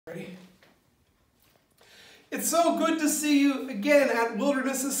Ready? It's so good to see you again at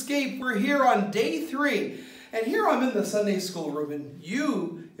Wilderness Escape. We're here on day 3. And here I'm in the Sunday school room. And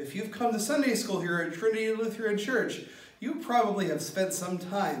you, if you've come to Sunday school here at Trinity Lutheran Church, you probably have spent some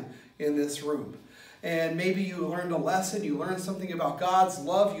time in this room. And maybe you learned a lesson, you learned something about God's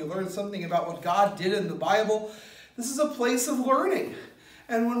love, you learned something about what God did in the Bible. This is a place of learning.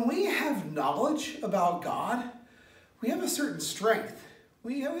 And when we have knowledge about God, we have a certain strength.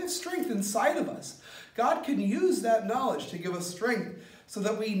 We have strength inside of us. God can use that knowledge to give us strength so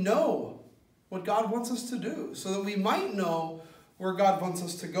that we know what God wants us to do, so that we might know where God wants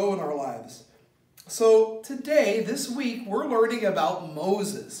us to go in our lives. So today, this week, we're learning about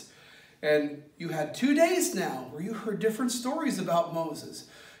Moses. And you had 2 days now where you heard different stories about Moses.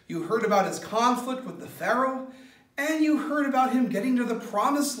 You heard about his conflict with the Pharaoh, and you heard about him getting to the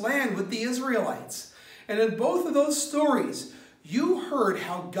promised land with the Israelites. And in both of those stories, you heard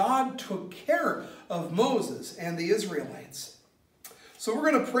how God took care of Moses and the Israelites. So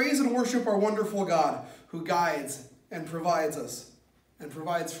we're going to praise and worship our wonderful God who guides and provides us and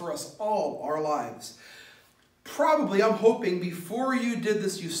provides for us all our lives. Probably, I'm hoping, before you did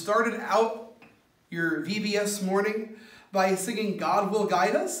this, you started out your VBS morning by singing God Will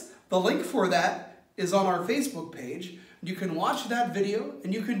Guide Us. The link for that is on our Facebook page. You can watch that video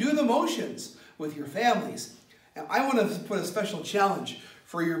and you can do the motions with your families. And I want to put a special challenge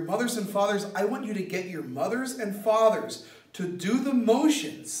for your mothers and fathers. I want you to get your mothers and fathers to do the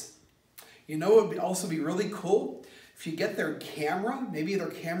motions. You know, it would also be really cool if you get their camera, maybe their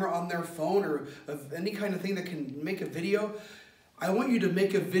camera on their phone or of any kind of thing that can make a video. I want you to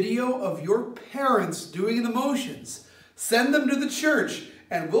make a video of your parents doing the motions. Send them to the church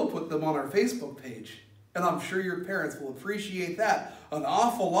and we'll put them on our Facebook page. And I'm sure your parents will appreciate that an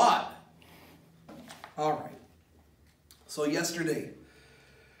awful lot. All right. So yesterday,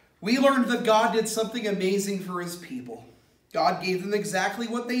 we learned that God did something amazing for his people. God gave them exactly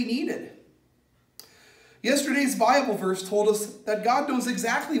what they needed. Yesterday's Bible verse told us that God knows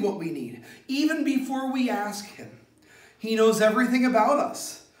exactly what we need, even before we ask him. He knows everything about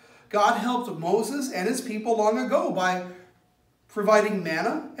us. God helped Moses and his people long ago by providing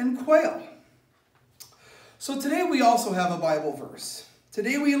manna and quail. So today we also have a Bible verse.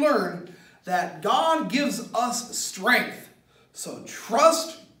 Today we learn that God gives us strength. So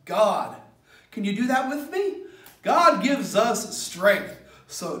trust God. Can you do that with me? God gives us strength.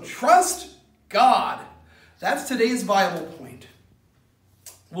 So trust God. That's today's Bible point.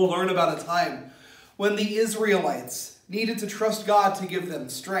 We'll learn about a time when the Israelites needed to trust God to give them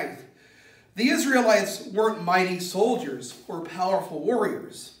strength. The Israelites weren't mighty soldiers or powerful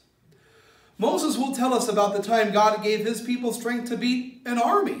warriors. Moses will tell us about the time God gave his people strength to beat an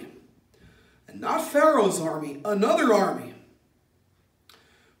army. And not Pharaoh's army, another army.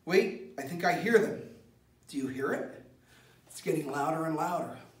 Wait, I think I hear them. Do you hear it? It's getting louder and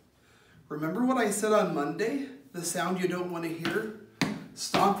louder. Remember what I said on Monday? The sound you don't want to hear?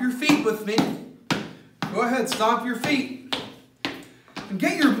 Stomp your feet with me. Go ahead, stomp your feet. And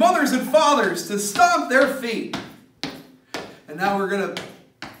get your mothers and fathers to stomp their feet. And now we're going to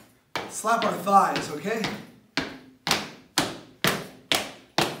slap our thighs, okay?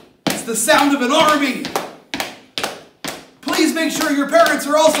 It's the sound of an army. Please make sure your parents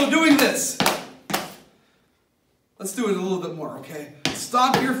are also doing this. Let's do it a little bit more, okay?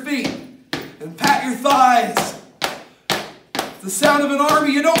 Stomp your feet and pat your thighs. It's the sound of an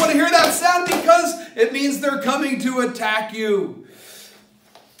army. You don't want to hear that sound because it means they're coming to attack you.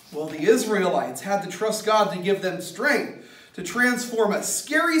 Well, the Israelites had to trust God to give them strength to transform a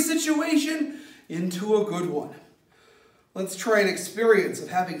scary situation into a good one. Let's try an experience of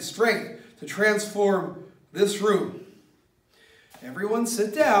having strength to transform this room. Everyone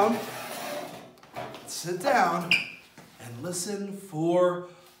sit down. Sit down and listen for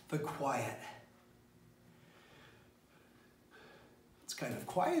the quiet. It's kind of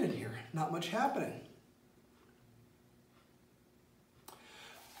quiet in here. Not much happening.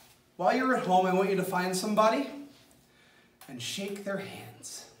 While you're at home, I want you to find somebody and shake their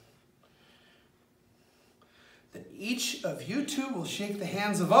hands. Then each of you two will shake the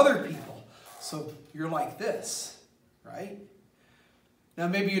hands of other people. So you're like this, right? Now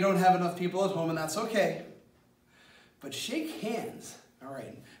maybe you don't have enough people at home and that's okay. But shake hands. All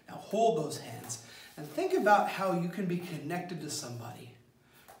right, now hold those hands. And think about how you can be connected to somebody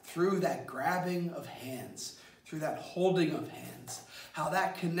through that grabbing of hands, through that holding of hands. How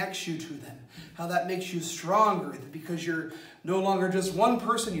that connects you to them. How that makes you stronger because you're no longer just one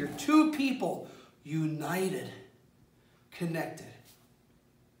person, you're two people united, connected.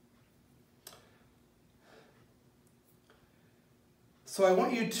 So I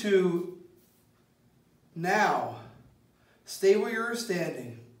want you to now stay where you're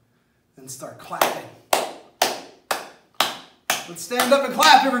standing and start clapping. Let's stand up and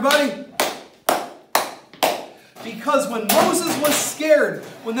clap, everybody. Because when Moses was scared,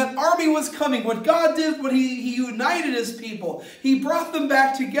 when that army was coming, what God did, when he united his people, he brought them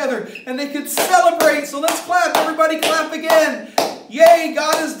back together and they could celebrate. So let's clap, everybody, clap again. Yay,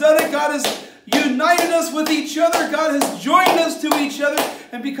 God has done it. God has united us with each other. God has joined us to each other.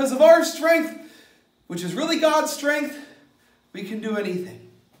 And because of our strength, which is really God's strength, we can do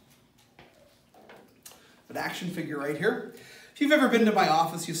anything. An action figure right here. If you've ever been to my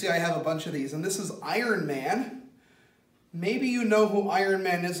office, you see I have a bunch of these. And this is Iron Man. Maybe you know who Iron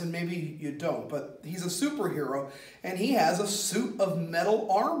Man is and maybe you don't. But he's a superhero. And he has a suit of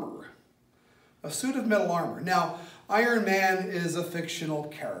metal armor. A suit of metal armor. Now, Iron Man is a fictional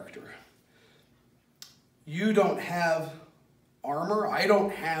character. You don't have armor. I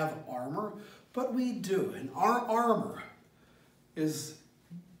don't have armor. But we do. And our armor is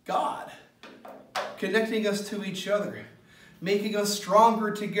God connecting us to each other, making us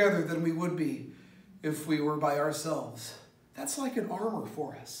stronger together than we would be if we were by ourselves. That's like an armor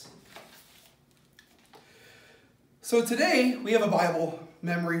for us. So today we have a Bible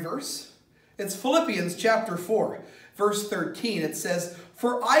memory verse. It's Philippians chapter 4, verse 13. It says,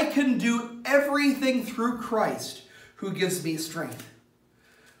 "For I can do everything through Christ who gives me strength."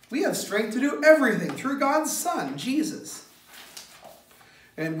 We have strength to do everything through God's Son, Jesus.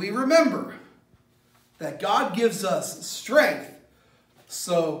 And we remember that God gives us strength.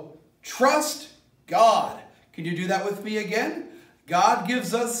 So trust God. Can you do that with me again? God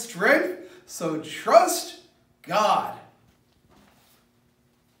gives us strength. So trust God.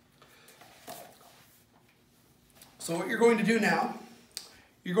 So what you're going to do now,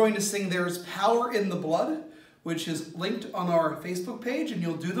 you're going to sing "There's Power in the Blood," which is linked on our Facebook page, and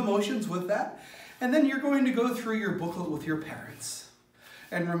you'll do the motions with that. And then you're going to go through your booklet with your parents.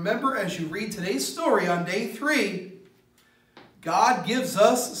 And remember, as you read today's story on day 3, God gives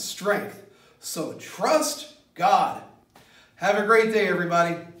us strength. So trust God. Have a great day,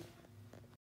 everybody.